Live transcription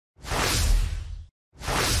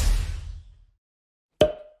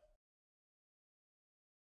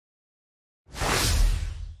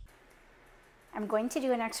I'm going to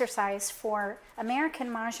do an exercise for American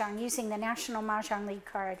Mah Jongg using the National Mah Jongg League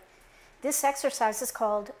card. This exercise is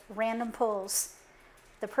called random pulls.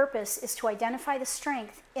 The purpose is to identify the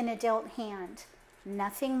strength in a dealt hand.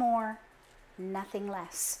 Nothing more, nothing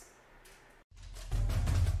less.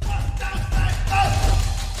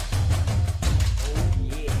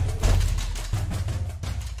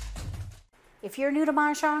 If you're new to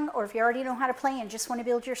Mah Jongg, or if you already know how to play and just want to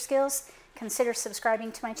build your skills, consider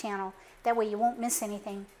subscribing to my channel. That way you won't miss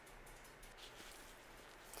anything.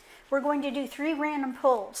 We're going to do 3 random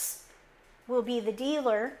pulls. We'll be the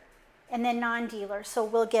dealer and then non-dealer. So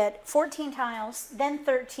we'll get 14 tiles, then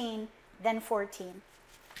 13, then 14.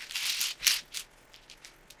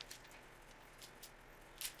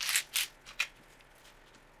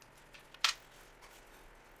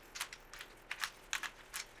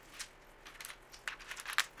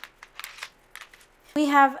 We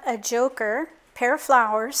have a joker, pair of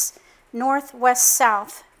flowers, north, west,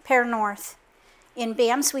 south, pair north. In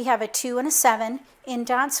BAMs we have a 2 and a 7. In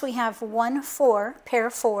dots we have 1, 4, pair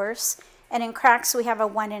of 4s. And in cracks we have a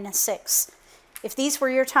 1 and a 6. If these were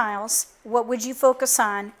your tiles, what would you focus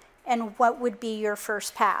on and what would be your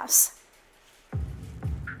first pass?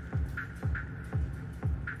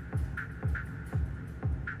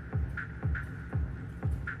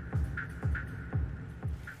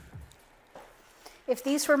 If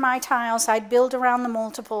these were my tiles, I'd build around the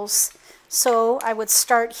multiples. So I would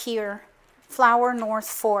start here, flower north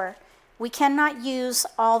 4. We cannot use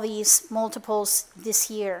all these multiples this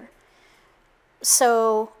year.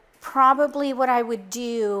 So probably what I would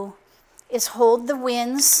do is hold the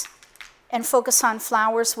winds and focus on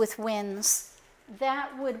flowers with winds.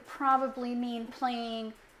 That would probably mean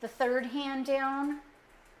playing the 3rd hand down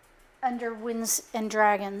under winds and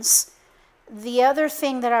dragons. The other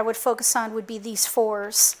thing that I would focus on would be these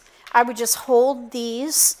 4s. I would just hold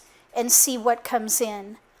these and see what comes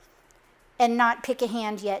in and not pick a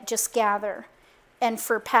hand yet, just gather. And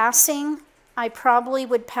for passing, I probably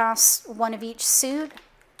would pass 1 of each suit.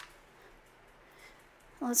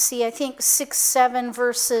 Let's see, I think 6, 7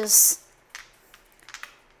 versus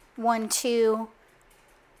 1, 2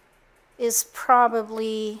 is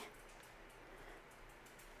probably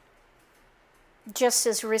just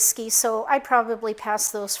as risky, so I'd probably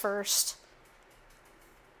pass those first.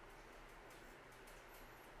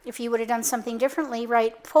 If you would have done something differently,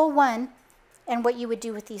 write pull 1 and what you would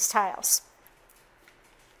do with these tiles.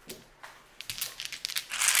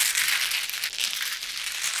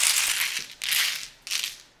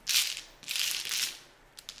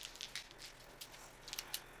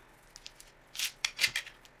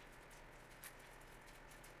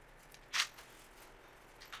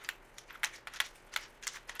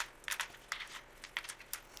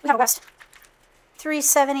 We have a west. 3,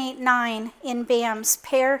 7, 8, 9 in BAMs,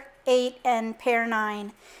 pair 8 and pair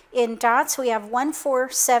 9. In dots we have 1, 4,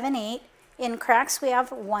 7, 8. In cracks we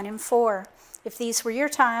have 1 and 4. If these were your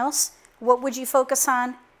tiles, what would you focus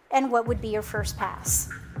on and what would be your first pass?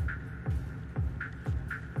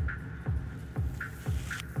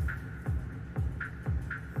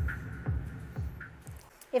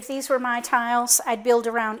 If these were my tiles, I'd build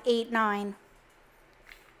around 8, 9.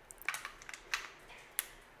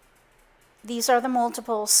 These are the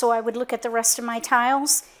multiples, so I would look at the rest of my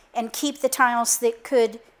tiles and keep the tiles that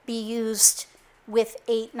could be used with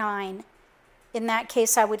 8, 9. In that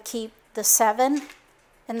case, I would keep the 7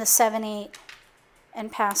 and the 7, 8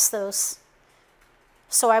 and pass those.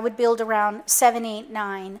 So I would build around 7, 8,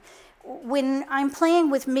 9. When I'm playing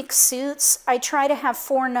with mixed suits, I try to have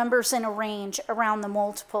 4 numbers in a range around the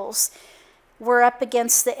multiples. We're up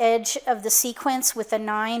against the edge of the sequence with the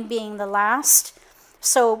 9 being the last.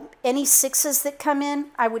 So any 6s that come in,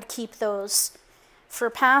 I would keep those. For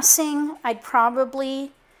passing, I'd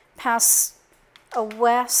probably pass a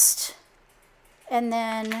west and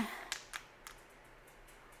then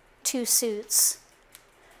 2 suits.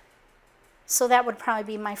 So that would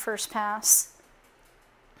probably be my first pass.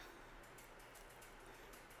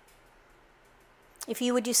 If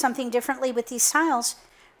you would do something differently with these tiles,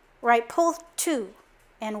 write pull 2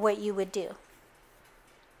 and what you would do.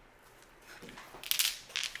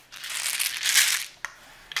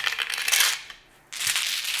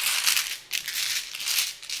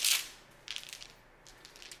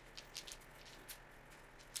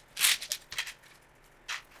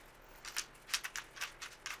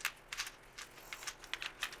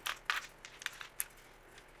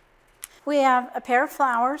 We have a pair of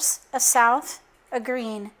flowers, a south, a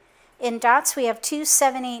green. In dots we have 2,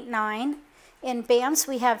 7, 8, 9. In BAMs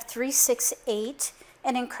we have 3, 6, 8.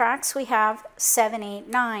 And in cracks we have 7, 8,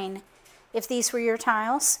 9. If these were your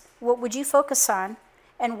tiles, what would you focus on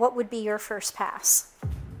and what would be your first pass?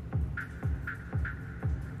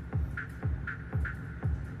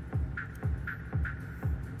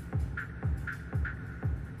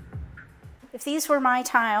 If these were my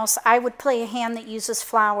tiles, I would play a hand that uses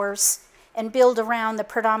flowers and build around the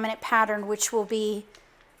predominant pattern, which will be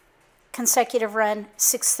consecutive run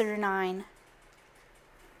 6 through 9.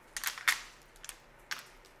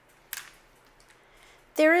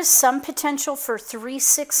 There is some potential for 3,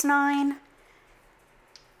 6, 9,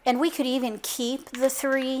 and we could even keep the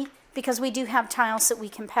 3 because we do have tiles that we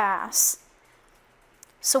can pass.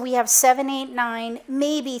 So we have 7, 8, 9,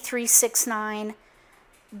 maybe 3, 6, 9,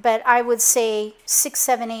 but I would say 6,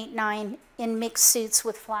 7, 8, 9 in mixed suits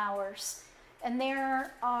with flowers. And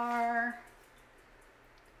there are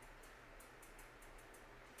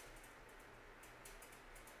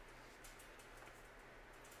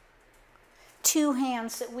two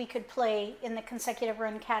hands that we could play in the consecutive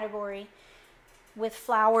run category with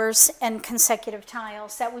flowers and consecutive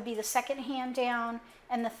tiles. That would be the second hand down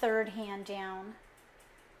and the third hand down.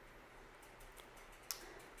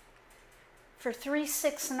 For 3,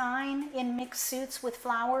 6, 9 in mixed suits with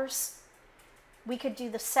flowers, we could do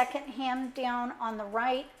the second hand down on the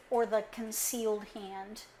right or the concealed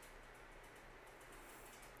hand.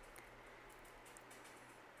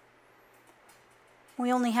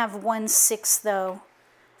 We only have 1 6 though,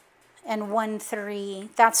 and 1 3.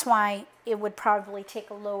 That's why it would probably take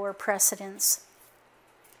a lower precedence.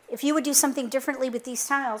 If you would do something differently with these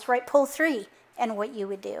tiles, write pull 3 and what you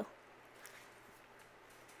would do.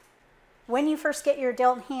 When you first get your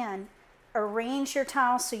dealt hand, arrange your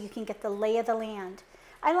tiles so you can get the lay of the land.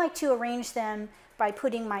 I like to arrange them by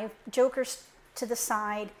putting my jokers to the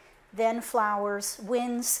side, then flowers,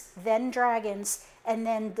 winds, then dragons, and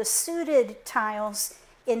then the suited tiles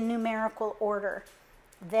in numerical order.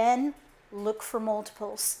 Then look for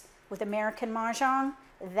multiples. With American Mah Jongg,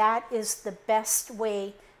 that is the best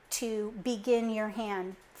way to begin your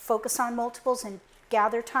hand. Focus on multiples and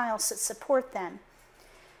gather tiles that support them.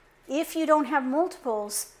 If you don't have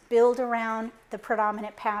multiples, build around the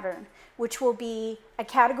predominant pattern, which will be a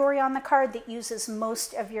category on the card that uses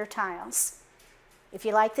most of your tiles. If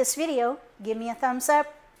you like this video, give me a thumbs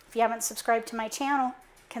up. If you haven't subscribed to my channel,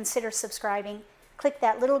 consider subscribing. Click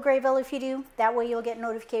that little gray bell if you do. That way you'll get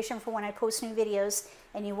notification for when I post new videos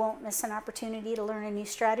and you won't miss an opportunity to learn a new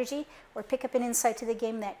strategy or pick up an insight to the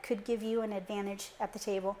game that could give you an advantage at the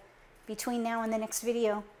table. Between now and the next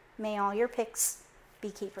video, may all your picks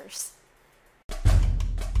be keepers.